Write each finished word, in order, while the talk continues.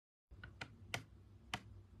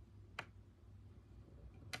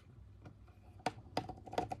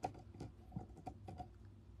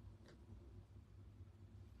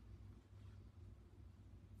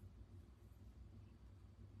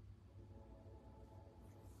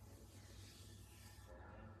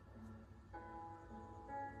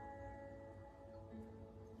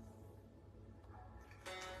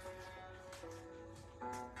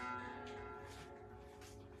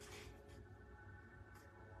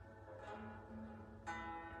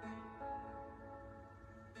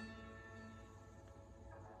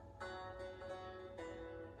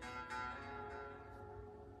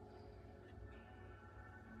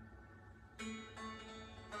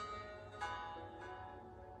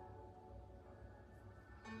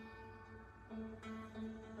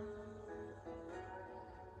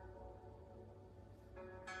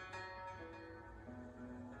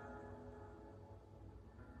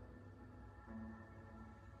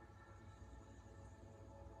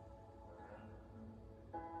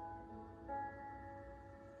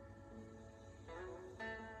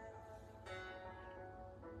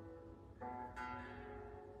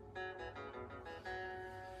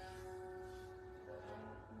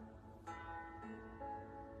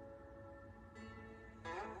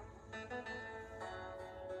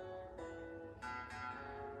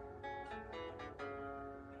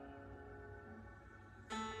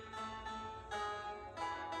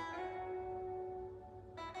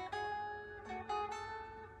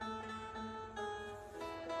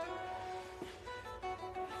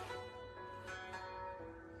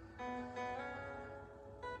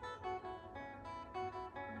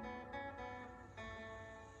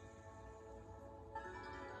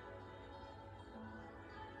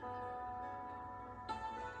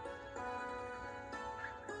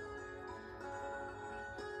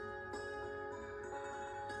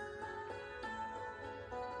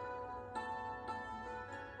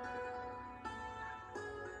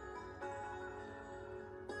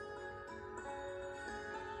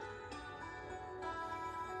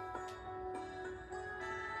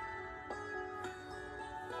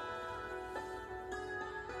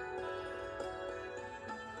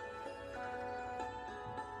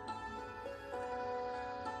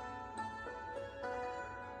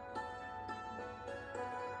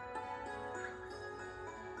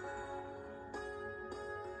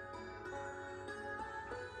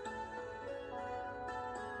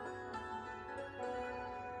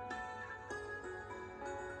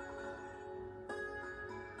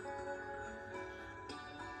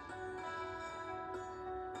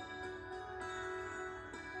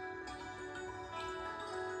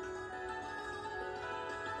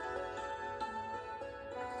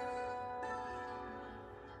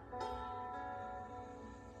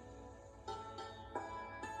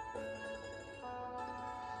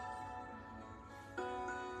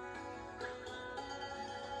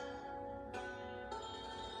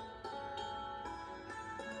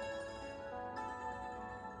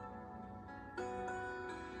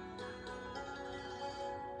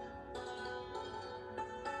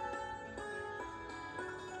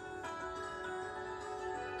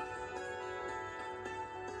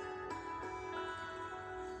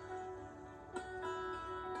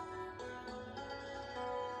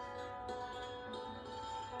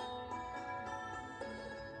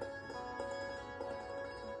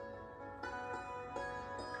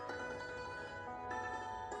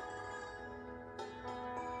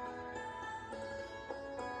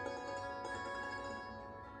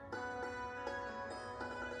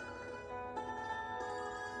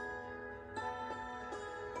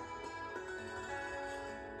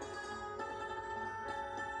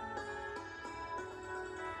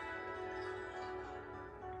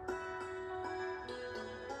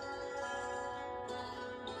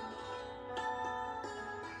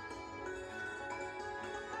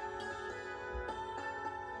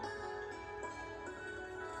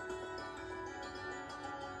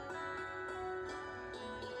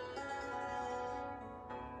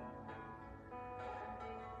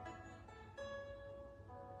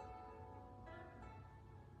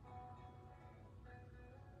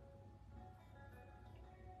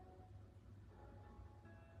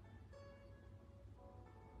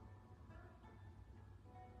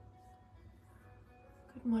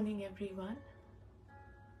Good morning, everyone.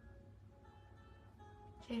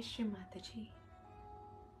 Jai Shri Mataji.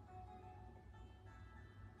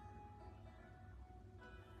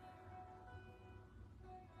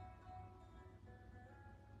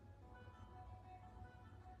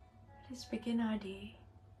 Let us begin our day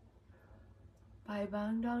by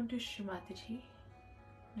bowing down to Shri Mataji,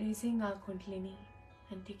 raising our Kundalini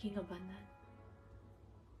and taking a bandhan.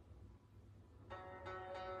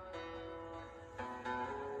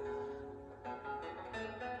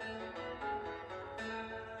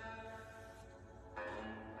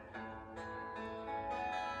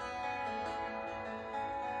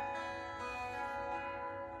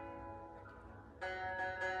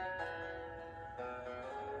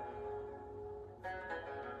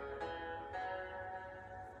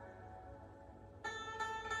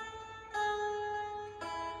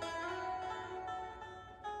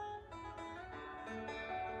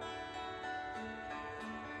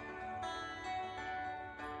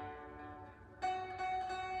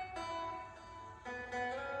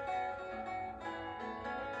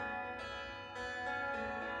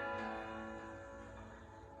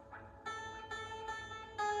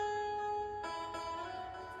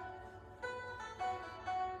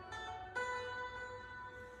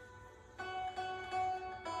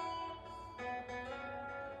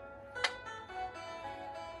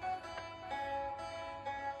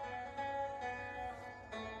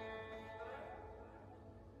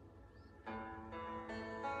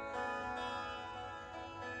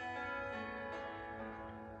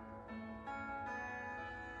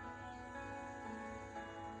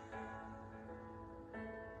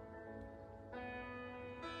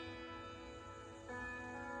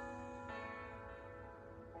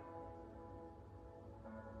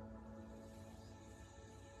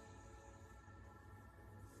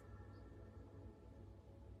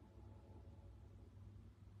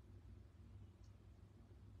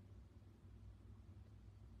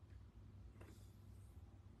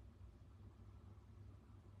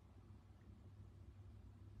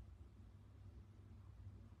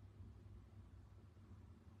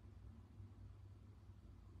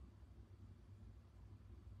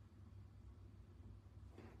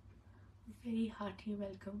 Very hearty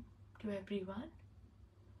welcome to everyone.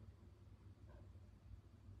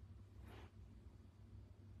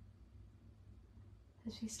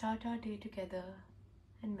 As we start our day together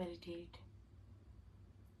and meditate,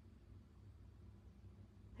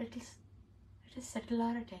 let us settle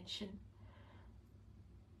our attention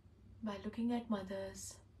by looking at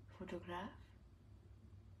Mother's photograph.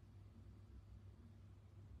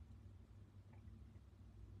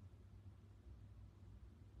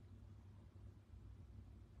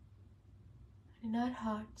 In our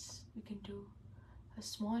hearts, we can do a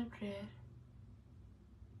small prayer.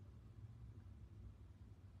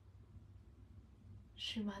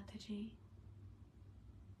 Shri Mataji,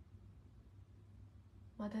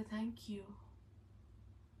 Mother, thank you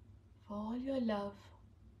for all your love,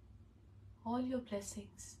 all your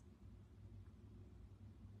blessings.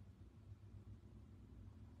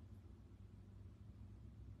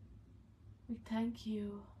 We thank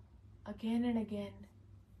you again and again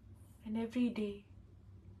and every day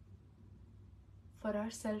for our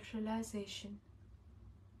self-realization.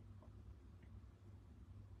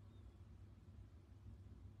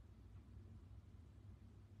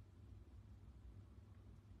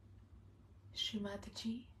 Shri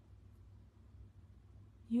Mataji,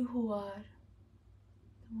 you who are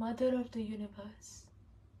the Mother of the universe,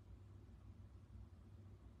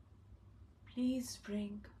 please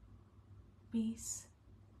bring peace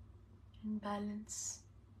and balance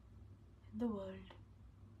in the world.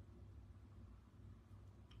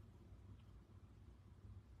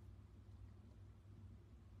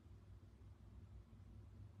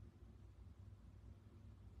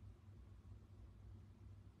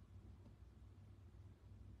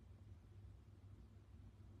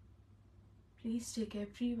 Please take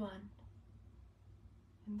everyone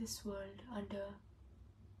in this world under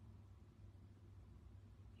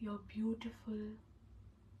your beautiful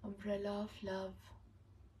umbrella of love.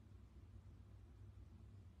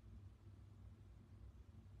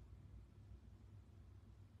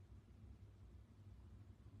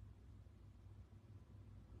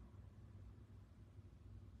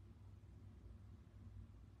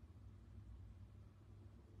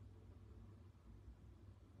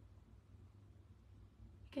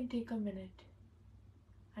 We can take a minute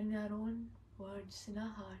and in our own words, in our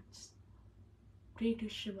hearts, pray to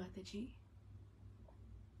Shri Mataji.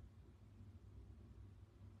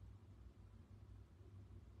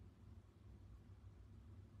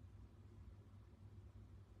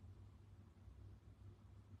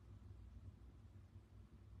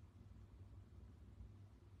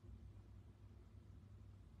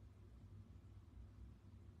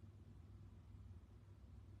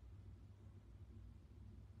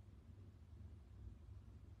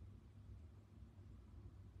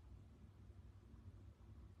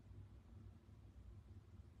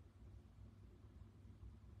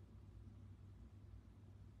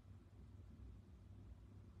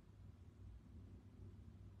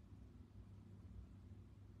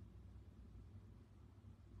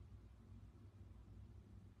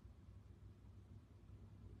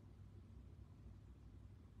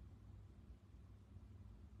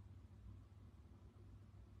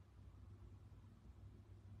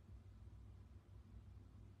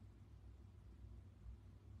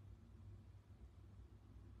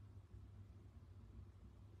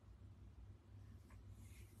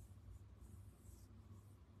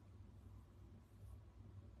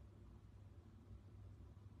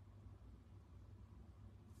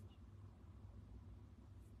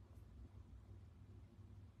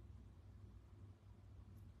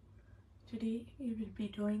 Today we will be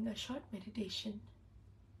doing a short meditation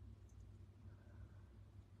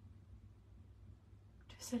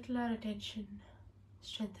to settle our attention,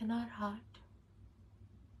 strengthen our heart.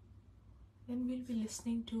 Then we'll be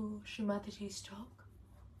listening to Shri Mataji's talk.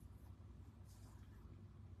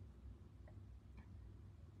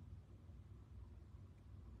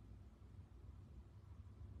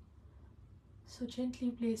 So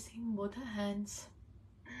gently placing both our hands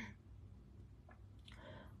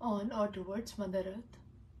on or towards Mother Earth.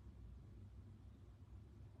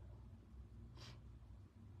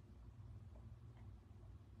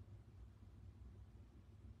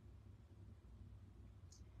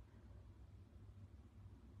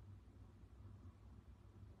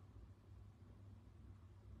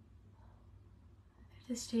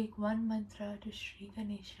 Let us take one mantra to Shri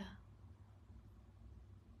Ganesha.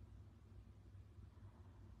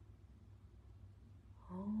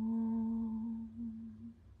 Om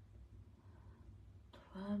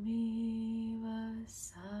Tvameva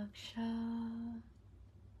Sakshat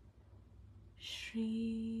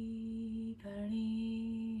Shri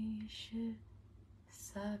Ganesha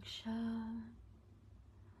Sakshat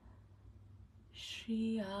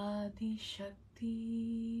Shri Adi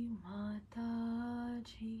Shakti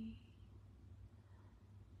Mataji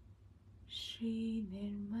Shri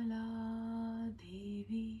Nirmala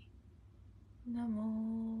Devi Namo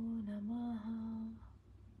Namaha.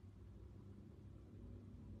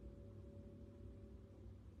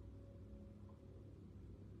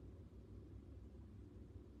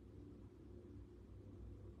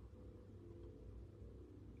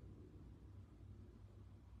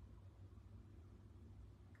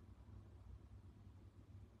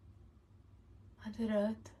 Mother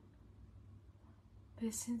Earth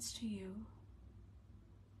listens to you.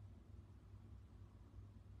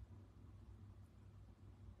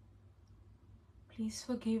 Please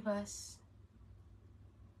forgive us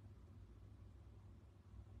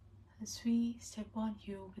as we step on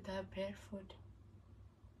you with our bare foot.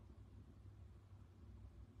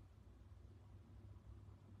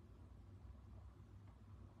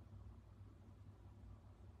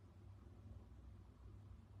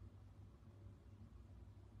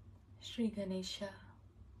 Shri Ganesha,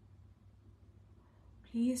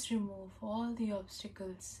 please remove all the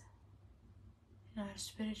obstacles in our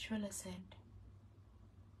spiritual ascent.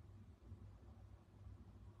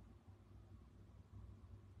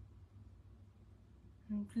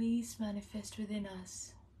 And please manifest within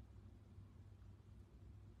us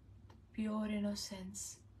the pure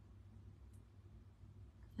innocence,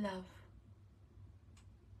 love,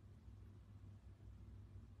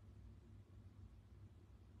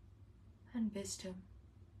 and wisdom.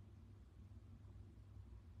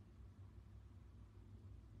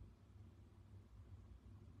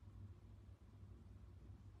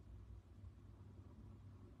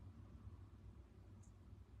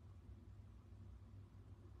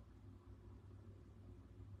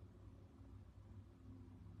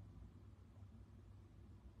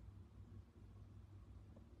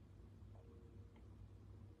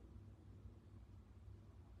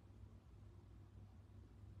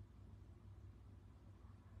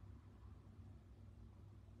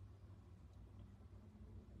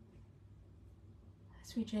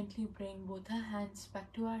 As we gently bring both our hands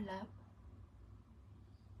back to our lap,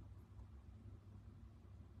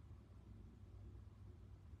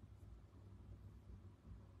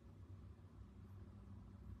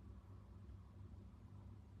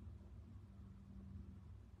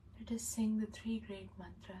 let us sing the three great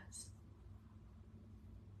mantras.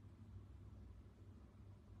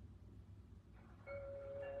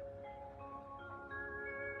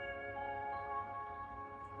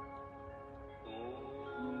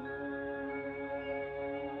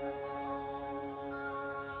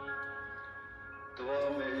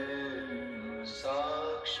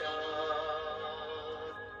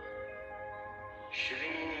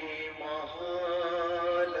 Shri Mahalakshmi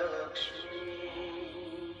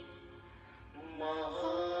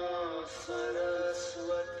Maha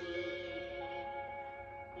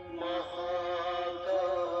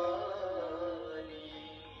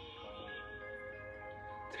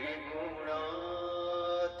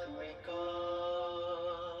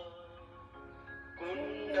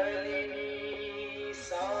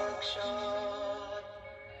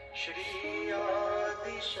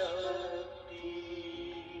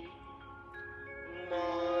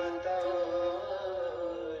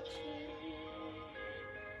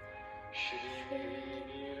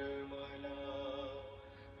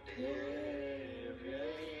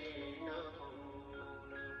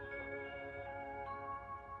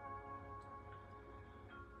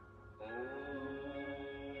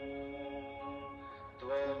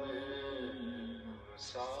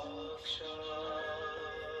साक्षात्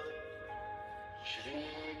श्री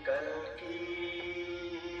कल्की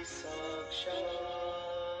साक्षात्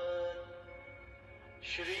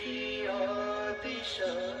श्री आदिशक्ति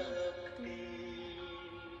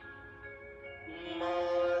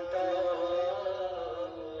माताजी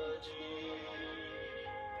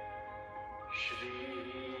श्री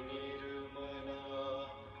निर्मला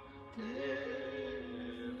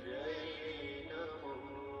देव्यै नमो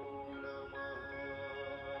नमः।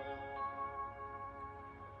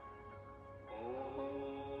 ॐ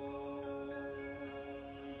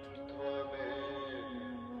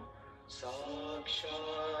त्वमेव साक्षात्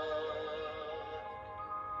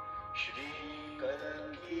श्री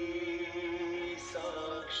कल्की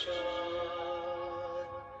साक्षात्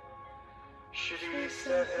श्री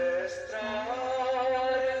सहस्रार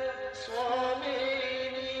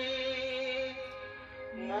स्वामिनी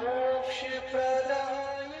मोक्ष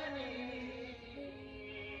प्रदायिनी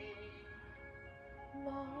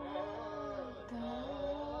Mataji,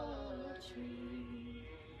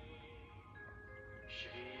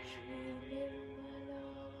 Shri Shri Nirmala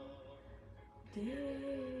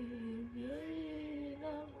Devi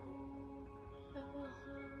Namo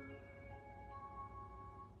Namaha.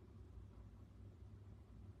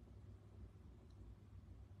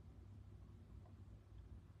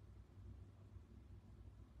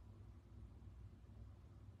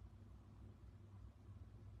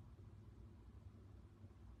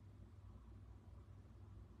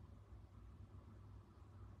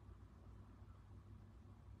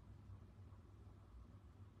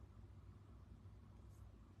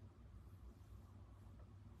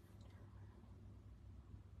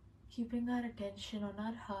 Keeping our attention on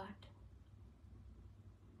our heart,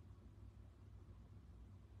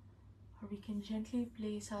 or we can gently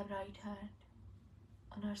place our right hand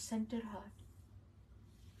on our center heart,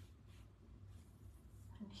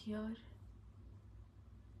 and here,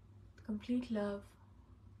 complete love,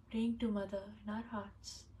 praying to Mother in our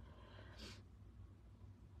hearts.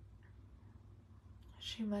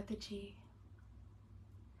 Shri Mataji,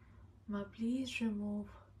 Ma, please remove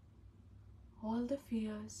all the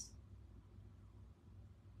fears,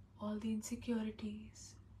 all the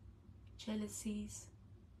insecurities, jealousies,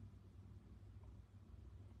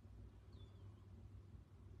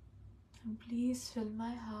 and please fill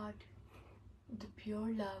my heart with the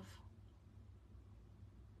pure love.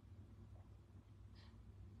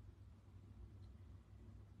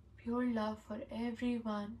 Pure love for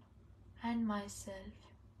everyone and myself.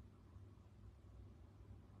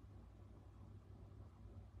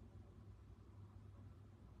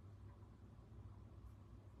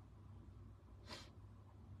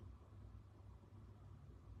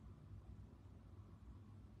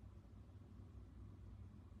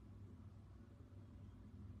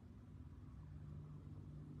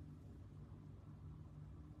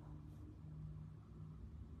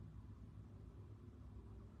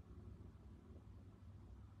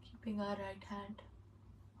 Keeping our right hand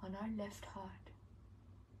on our left heart.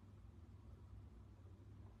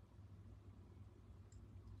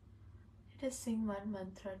 Let us sing one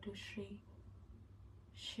mantra to Shri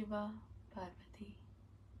Shiva Parvati.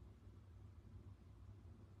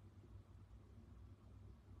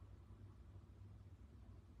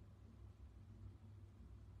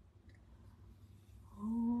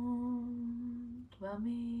 Om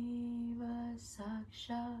Tvameva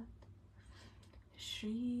Sakshat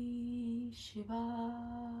Shri Shiva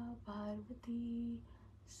Parvati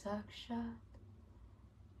Sakshat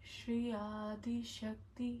Shri Adi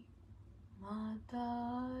Shakti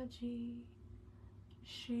Mataji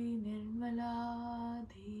Shri Nirmala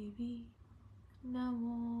Devi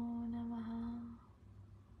Namo Namaha.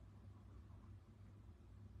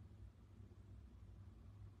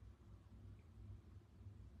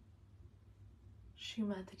 Shri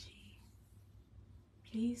Mataji,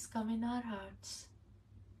 please come in our hearts.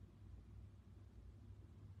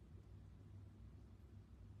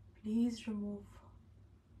 Please remove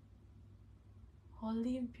all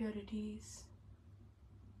the impurities.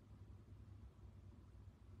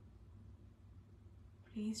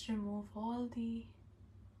 Please remove all the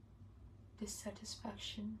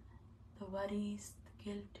dissatisfaction, the worries, the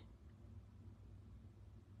guilt.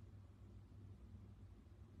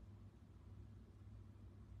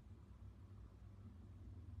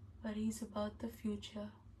 Worries about the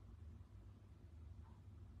future,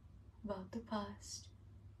 about the past.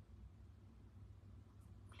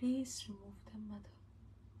 Please remove them, Mother.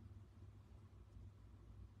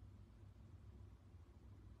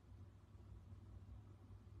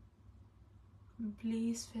 And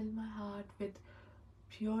please fill my heart with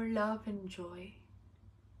pure love and joy.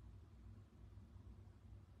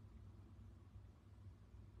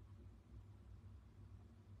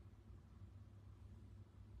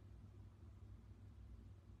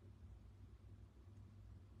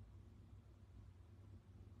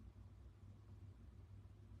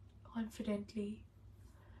 confidently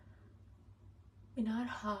in our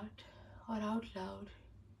heart or out loud,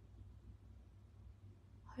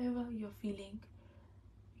 however you're feeling,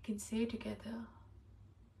 we can say together,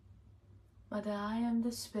 Mother, I am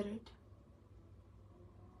the Spirit.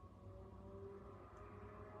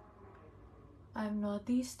 I am not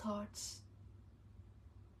these thoughts.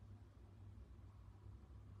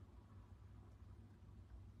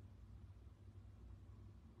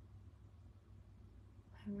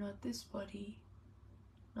 I am not this body,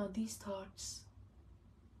 not these thoughts.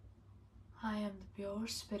 I am the pure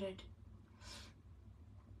Spirit.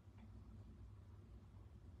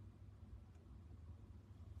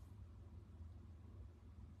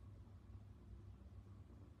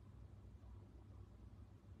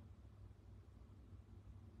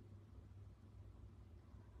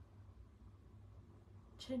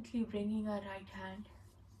 Gently bringing our right hand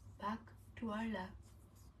back to our lap.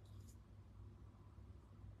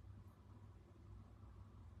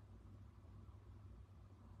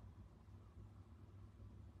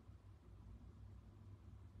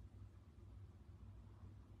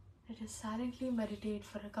 Let us silently meditate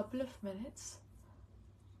for a couple of minutes.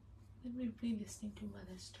 Then we'll be listening to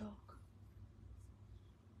Mother's talk.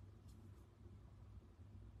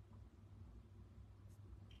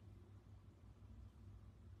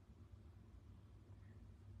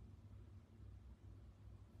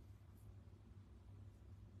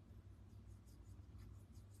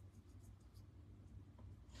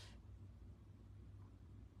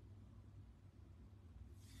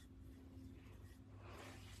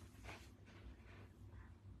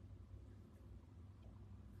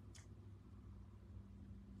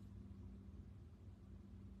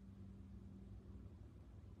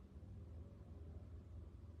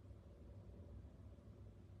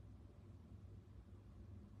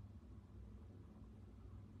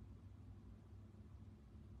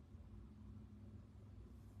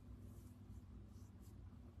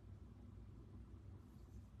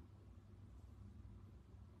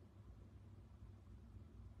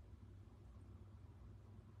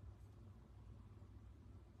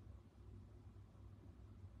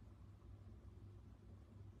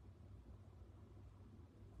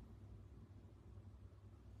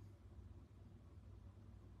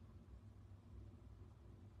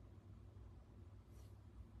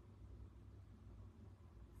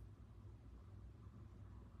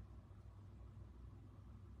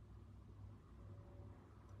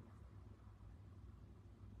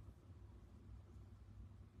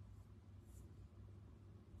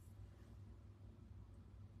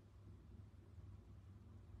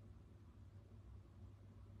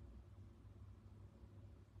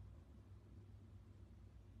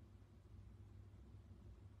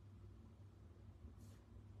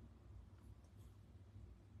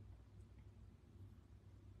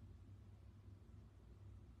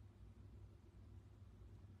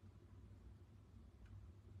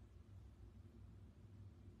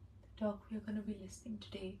 The talk we're going to be listening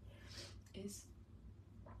today is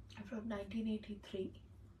from 1983.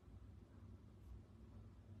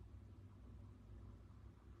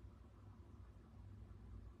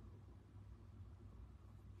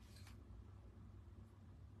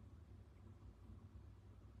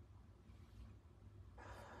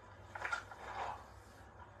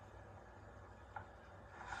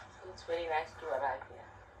 It's very nice to arrive here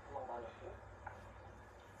among all of you.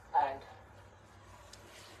 And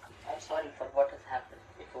I'm sorry for what has happened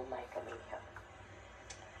before my coming here.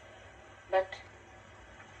 But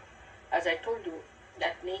as I told you,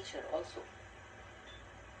 that nature also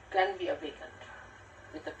can be awakened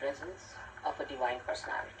with the presence of a divine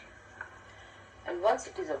personality. And once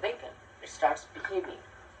it is awakened, it starts behaving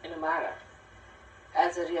in a manner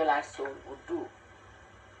as a realized soul would do.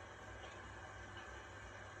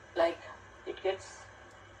 Like it gets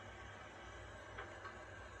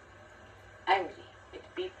angry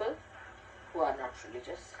with people who are not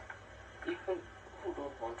religious, people who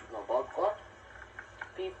don't want to know about God,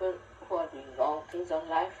 people who are doing wrong things on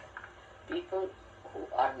life, people who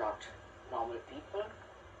are not normal people,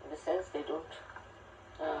 in the sense they don't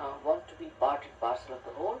want to be part and parcel of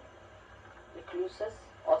the whole, recluses,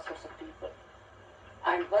 all sorts of people.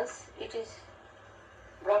 And once it is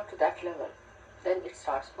brought to that level, then it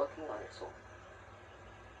starts working on its own.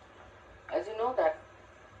 As you know that,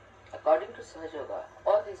 according to Sahaja,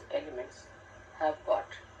 all these elements have got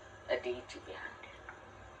a deity behind it.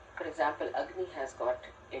 For example, Agni has got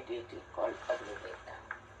a deity called Agni Devta.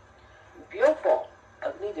 In pure form,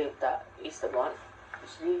 Agni Devta is the one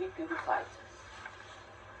which really purifies us.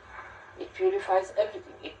 It purifies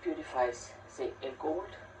everything. It purifies, say, a gold.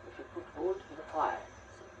 If you put gold in the fire,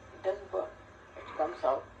 it doesn't burn. It comes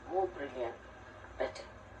out more brilliant, better.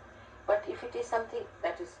 But if it is something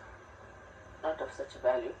that is not of such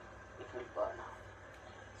value, it will burn out.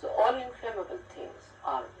 So all inflammable things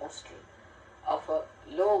are mostly of a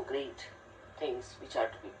low grade things which are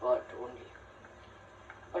to be burnt only.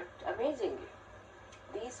 But amazingly,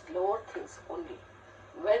 these lower things only,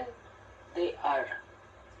 when they are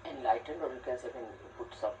enlightened, or you can say when you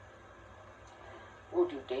put some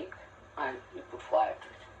wood you take and you put fire to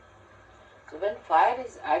it. So when fire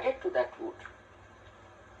is added to that wood,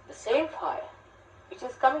 the same fire which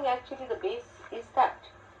is coming, actually the base is that,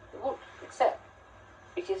 the wood itself,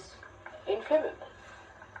 which is inflammable.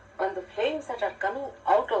 And the flames that are coming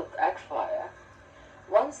out of that fire,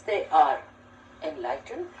 once they are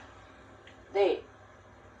enlightened, they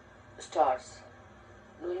starts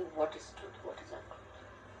knowing what is truth, what is untruth,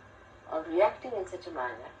 and reacting in such a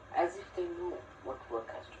manner as if they know what work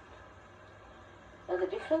has to be. Now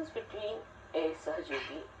the difference between a Sahaja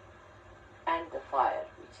and the fire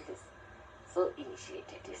which is so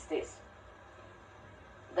initiated is this,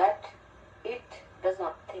 that it does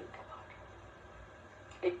not think about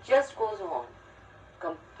it. It just goes on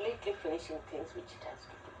completely finishing things which it has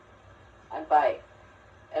to do. And by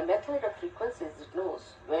a method of frequencies, it knows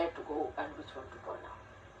where to go and which one to burn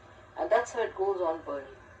out. And that's how it goes on burning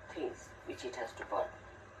things which it has to burn.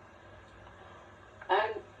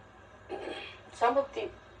 And some of the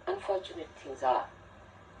unfortunate things are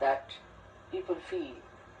that people feel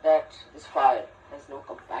that this fire has no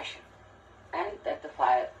compassion, and that the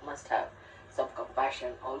fire must have some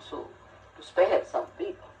compassion also to spare some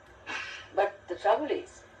people. But the trouble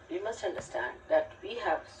is, we must understand that we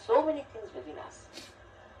have so many things within us.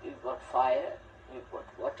 We've got fire, we've got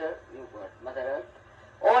water, we've got Mother Earth,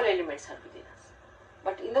 all elements are within us.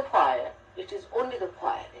 But in the fire, it is only the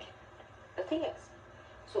fire element, nothing else.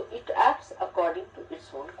 So it acts according to its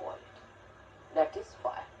own quality, that is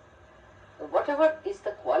fire. So whatever is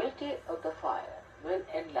the quality of the fire, when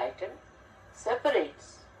enlightened,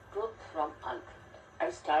 separates truth from untruth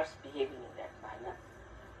and starts behaving in that manner,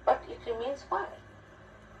 but it remains fire.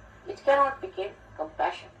 It cannot become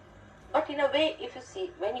compassion. But in a way, if you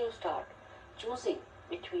see, when you start choosing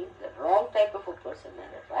between the wrong type of a person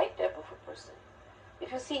and the right type of a person,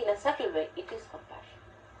 if you see in a subtle way, it is compassion,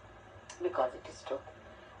 because it is truth.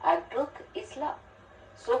 And truth is love.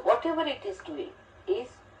 So whatever it is doing is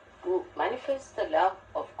to manifest the love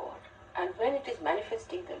of God. And when it is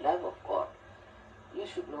manifesting the love of God, you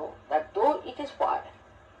should know that though it is fire,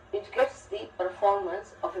 it gets the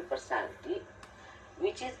performance of a personality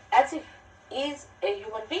which is as if is a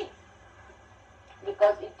human being,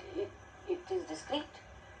 because it is discreet.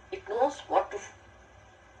 It knows what to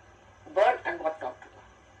burn and what not to burn.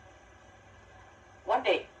 One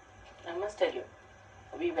day, I must tell you,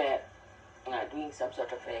 we were doing some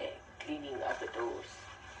sort of a cleaning of the doors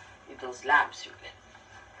with those lamps you get.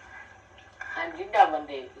 And Linda one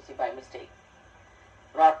day, you see, by mistake,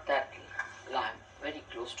 brought that lamp very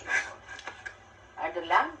close to my body. And the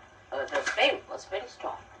lamp, the flame was very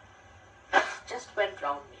strong. It just went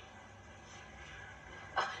round me.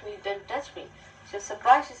 It didn't touch me. She was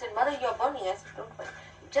surprised. She said, "Mother, you are burning." I said, "Don't worry."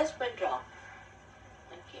 It just went round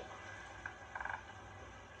and came out.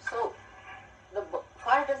 So, the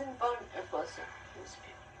fire doesn't burn a person in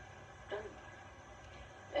spirit. Doesn't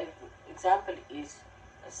burn. An example is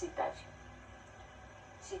Sitaji.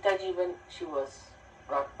 Sitaji, when she was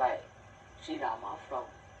brought by Sri Rama from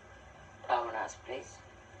Ravana's place,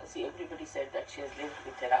 see, everybody said that she has lived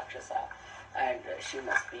with a Rakshasa and she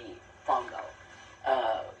must be found out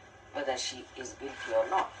whether she is guilty or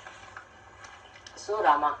not. So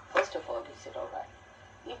Rama, first of all, he said, "All right,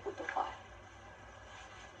 you put the fire."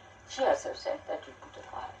 She herself said that you put a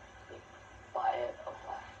fire, of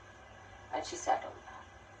fire. And she sat on that.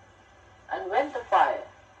 And when the fire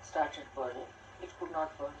started burning, it could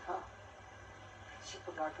not burn her. She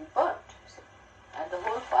could not be burnt, you see. And the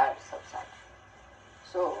whole fire subsided.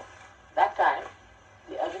 So, that time,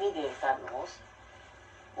 the Agni Devata knows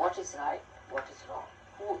what is right, what is wrong,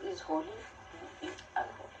 who is holy, who is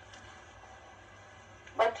unholy.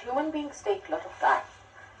 But human beings take a lot of time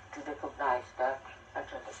to recognize that and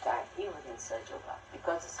to understand, even in Sahaja Yoga,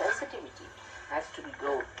 because the sensitivity has to be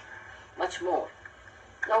grown much more.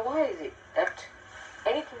 Now, why is it that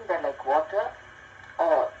anything that like water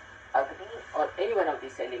or Agni or any one of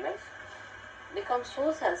these elements become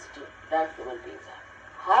so sensitive than human beings are?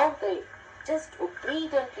 How they just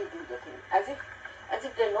obediently do the thing, as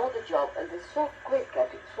if they know the job, and they're so quick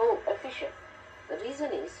at it, so efficient. The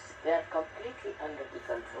reason is they are completely under the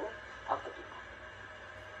control of the divine.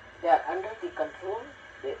 They are under the control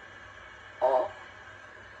of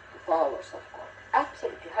the powers of God.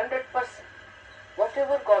 Absolutely, 100%.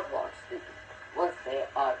 Whatever God wants, they do once they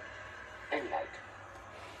are enlightened.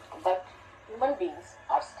 But human beings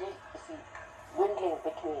are still, dwindling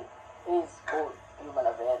between his own human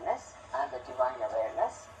awareness and the divine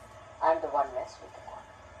awareness and the oneness with the God.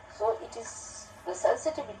 So it is the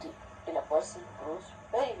sensitivity in a person grows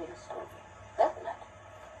very, very slowly. Doesn't matter.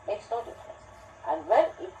 Makes no difference. And when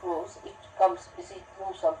it grows, it comes, it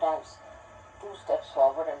moves sometimes 2 steps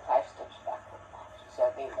forward and 5 steps backward. So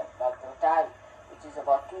again, by the time it is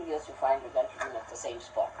about 2 years, you find the gentleman at the same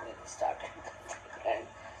spot where he started. And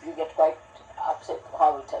you get quite upset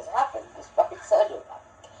how it has happened, despite surgery.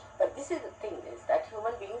 But this is the thing, is that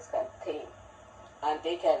human beings can think and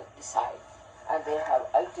they can decide, and they have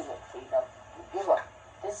ultimate freedom to give up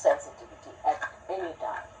this sensitivity at any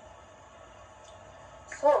time.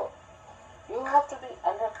 So you have to be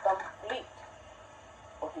under complete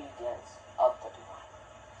obedience of the divine,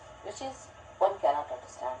 which is one cannot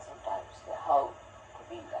understand sometimes how to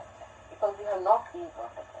be like that, because we have not been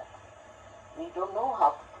brought up that way. We don't know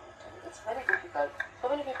how to do it. It's very difficult. So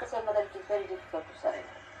many people say, Mother, it is very difficult to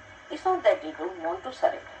surrender. It's not that they don't want to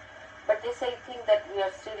surrender, but they think that we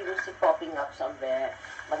are still popping up somewhere.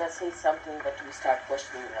 Mother says something that we start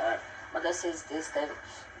questioning her. Mother says this, then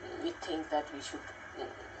we think that we should,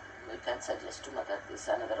 we can suggest to Mother this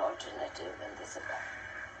another alternative and this and that.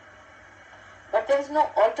 But there is no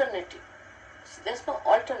alternative. There is no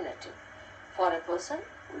alternative for a person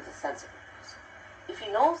who is a sensitive person. If he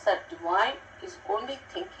knows that divine is only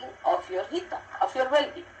thinking of your hita, of your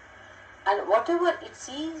well-being, and whatever it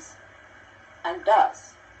sees and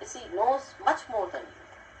does, knows much more than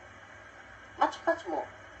you. Much, much more.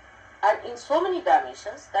 And in so many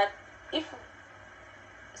dimensions that if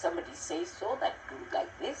somebody says so, that do like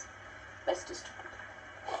this, best is to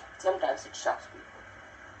do that. Sometimes it shocks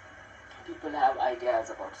people. People have ideas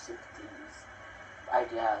about sympathies,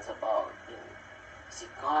 ideas about being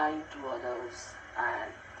kind to others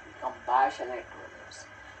and be compassionate to others.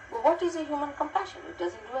 But what is a human compassion? It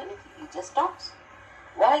doesn't do anything. It just talks.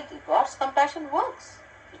 Why? God's compassion works.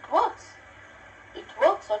 It works. It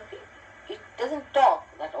works on people. It doesn't talk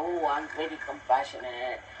that, oh, I'm very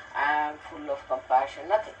compassionate, I'm full of compassion,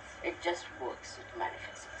 nothing. It just works, it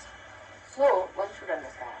manifests. So, one should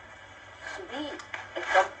understand, to be a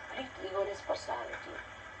complete egoless personality,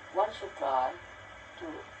 one should try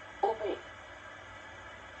to obey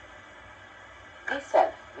the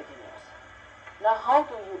self within yourself. Now, how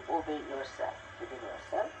do you obey yourself within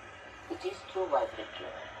yourself? It is through vibratory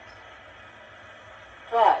awareness.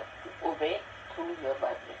 Try to obey through your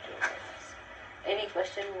vibratory awareness. Any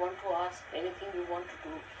question you want to ask, anything you want to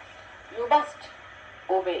do, you must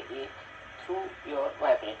obey it through your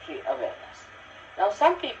vibratory awareness. Now,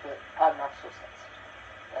 some people are not so sensitive.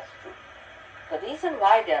 That's true. The reason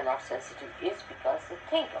why they are not sensitive is because they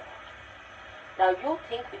think about it. Now, you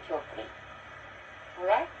think with your brain.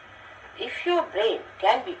 Alright? If your brain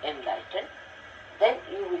can be enlightened, then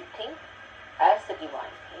you will think as the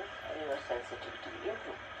divine thinks and your sensitivity will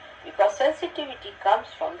improve. Because sensitivity comes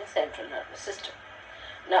from the central nervous system.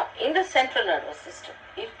 Now, in the central nervous system,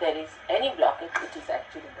 if there is any blockage, it is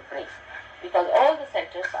actually in the brain. Because all the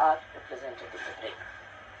centers are represented in the brain.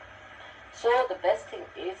 So, the best thing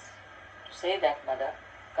is to say that, Mother,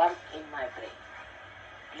 come in my brain.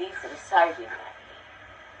 Please reside in my brain.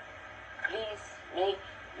 Please make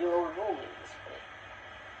your room in this brain.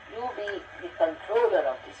 You be the controller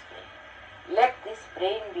of this brain. Let this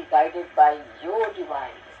brain be guided by your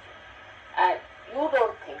divine wisdom. And you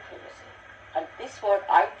don't think for yourself. And this word,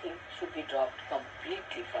 I think, should be dropped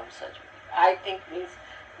completely from surgery. I think means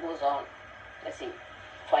goes on,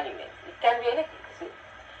 funny names. It can be anything,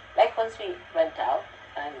 Like once we went out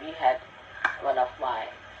and we had one of my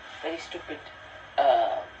very stupid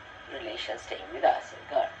relations staying with us,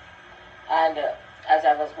 a girl. And as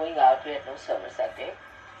I was going out, we had no service that day.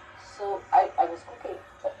 So I was cooking,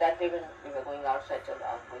 but that day when we were going out, so I told her,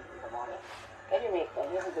 I'm going in the morning. Can you make a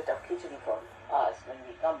little bit of khichdi for us? When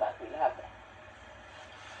we come back, we'll have that.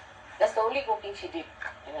 That's the only cooking she did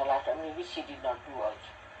in her lifetime, which she did not do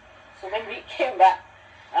also. So when we came back,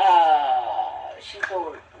 she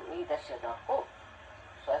told me that she had not cooked.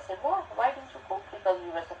 So I said, what? Why didn't you cook? Because we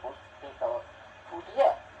were supposed to take our food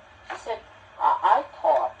here. She said, I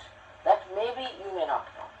thought that maybe you may not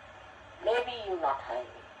come. Maybe you're not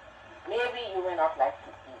hungry. Maybe you may not like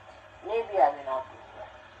to eat. Maybe I may not do that.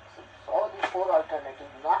 See, so all these 4 alternatives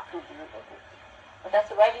not to do everything. But that's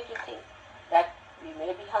why did you think that we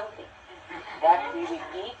may be hungry, that we will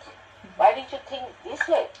eat? Why did you think this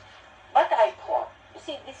way? But I thought, you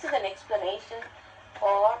see, this is an explanation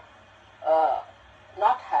for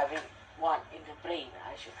not having one in the brain,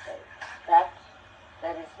 I should say, that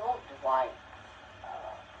there is no divine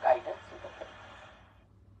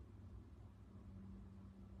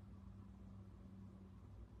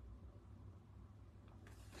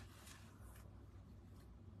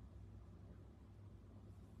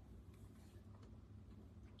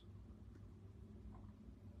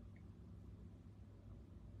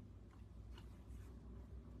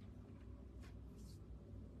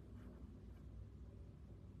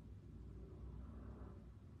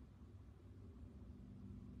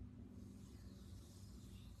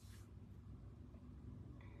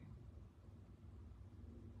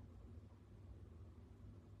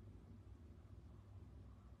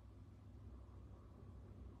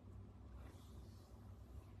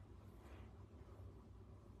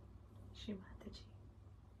Shri Mataji.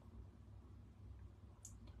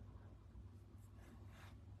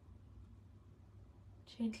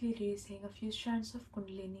 Gently raising a few strands of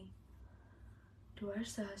Kundalini to our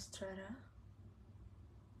Sahasrara.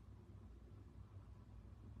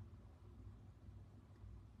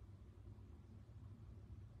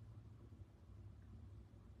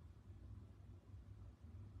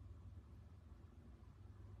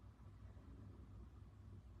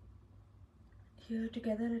 Here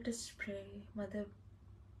together let us pray. Mother,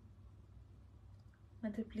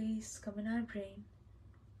 please come in our brain.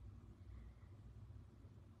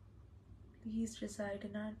 Please reside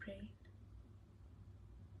in our brain.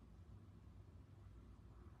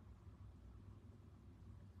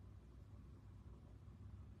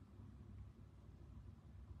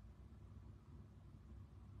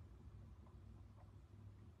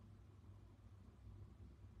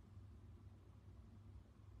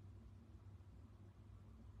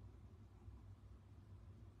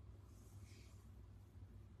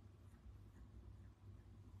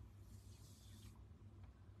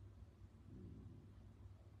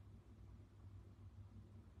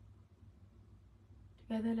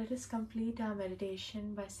 Together let us complete our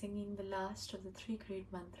meditation by singing the last of the three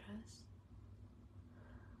great mantras.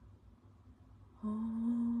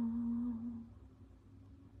 Om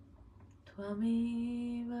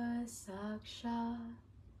Tvameva Sakshat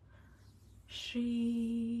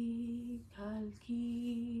Shri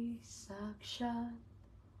Kalki Sakshat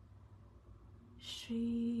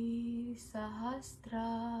Shri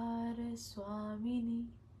Sahasrara Swamini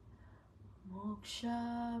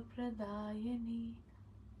Moksha Pradayani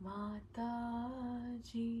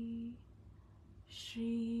Mataji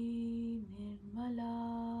Shri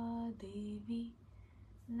Nirmala Devi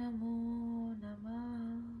Namo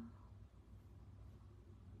Namah.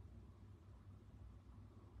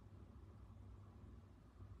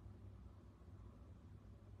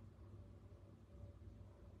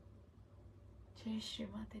 Jai Shri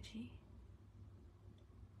Mataji.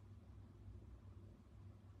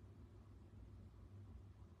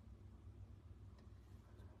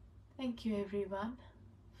 Thank you everyone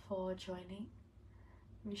for joining.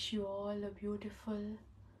 Wish you all a beautiful,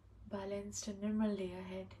 balanced and normal day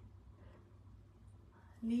ahead.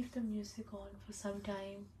 Leave the music on for some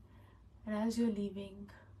time, and as you're leaving,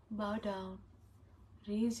 bow down,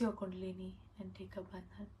 raise your Kundalini and take a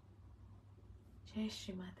bandhan. Jai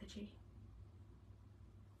Shri Mataji.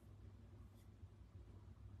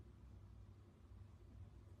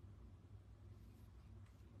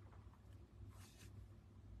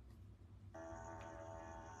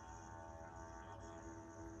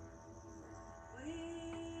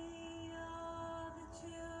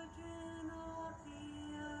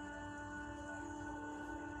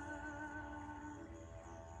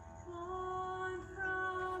 Born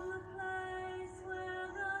from the place where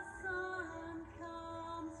the sun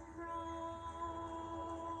comes from.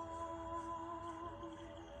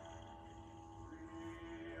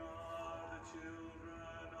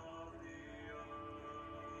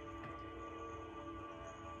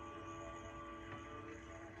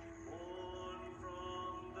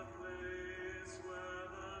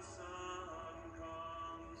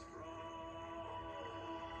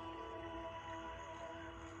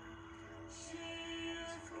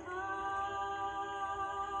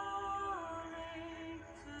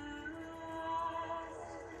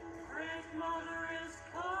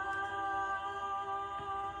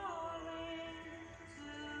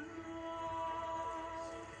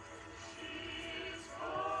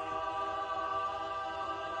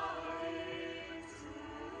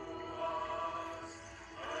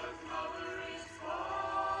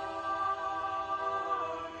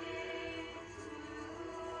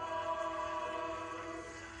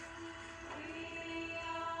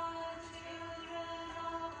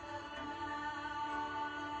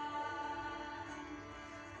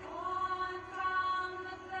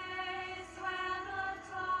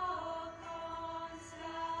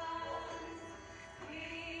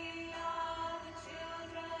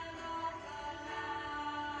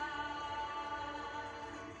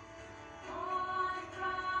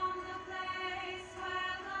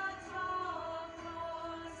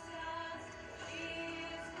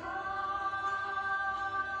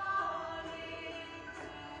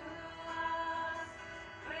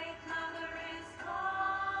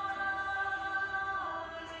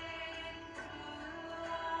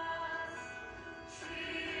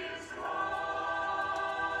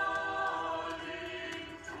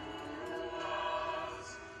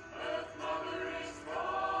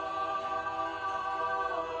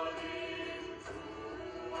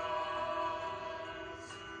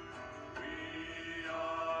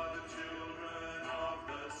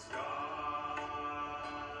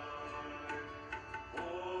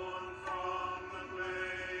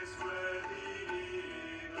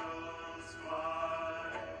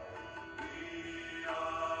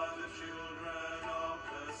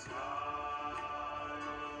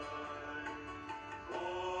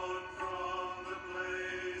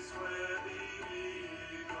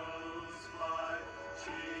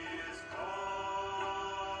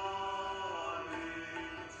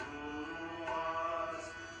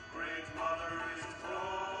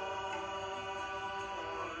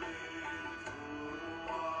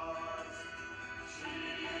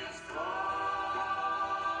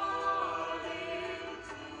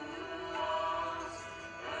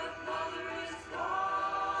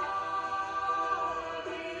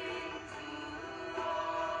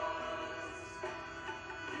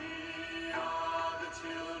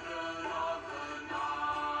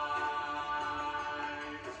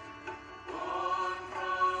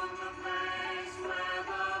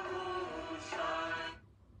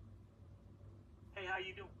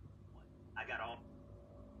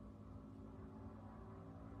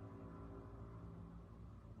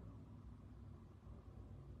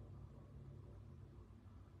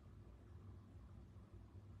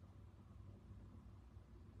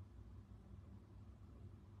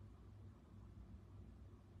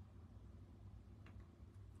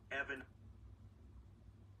 Evan.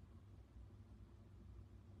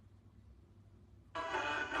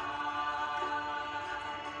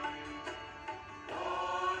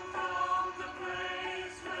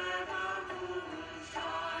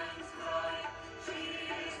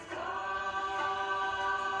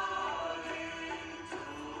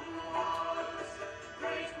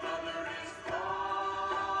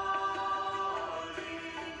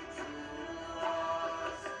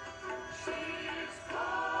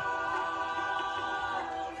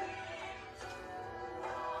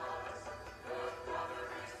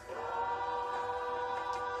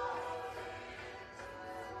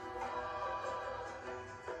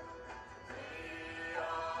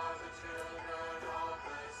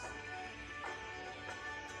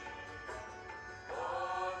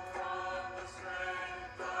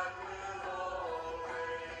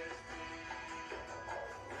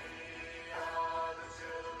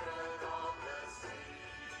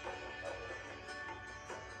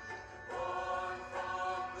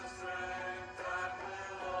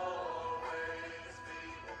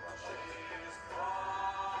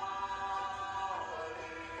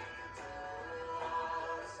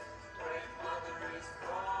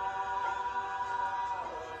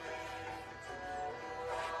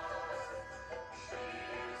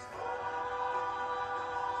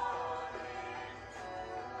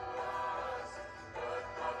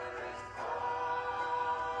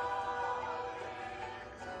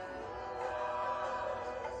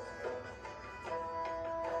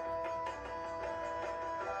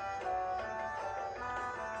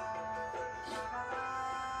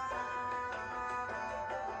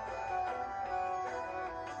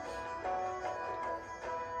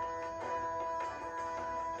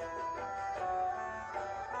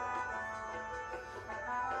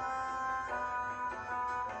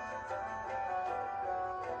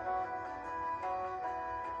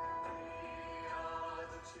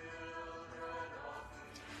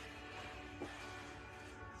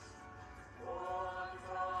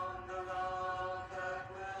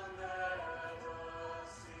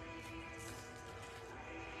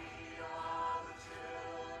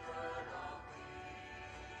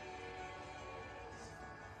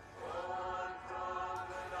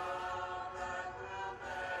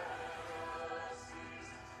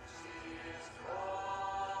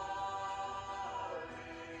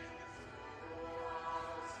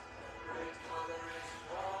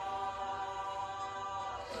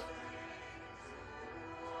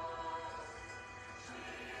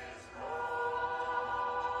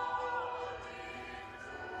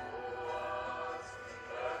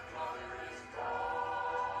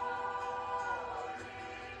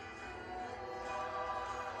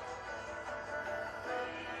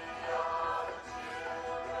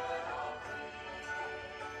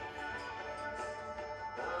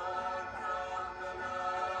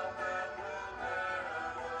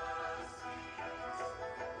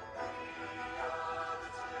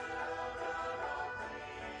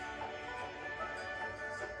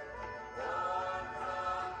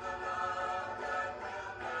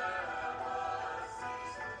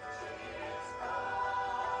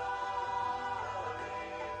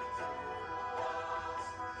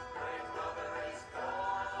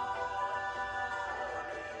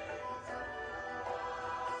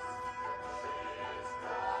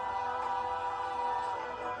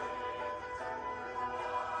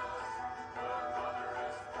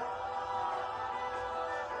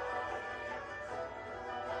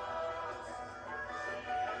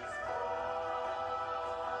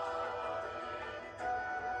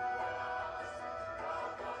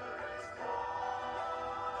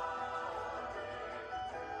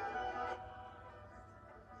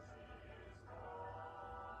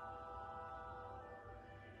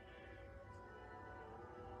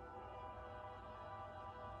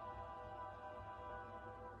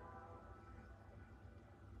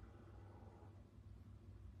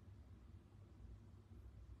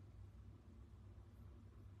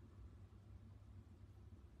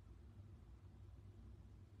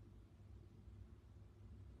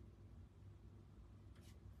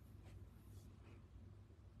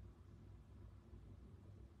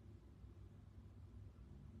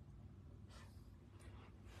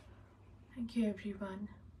 Thank you everyone.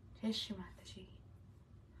 Jai Shri Mataji.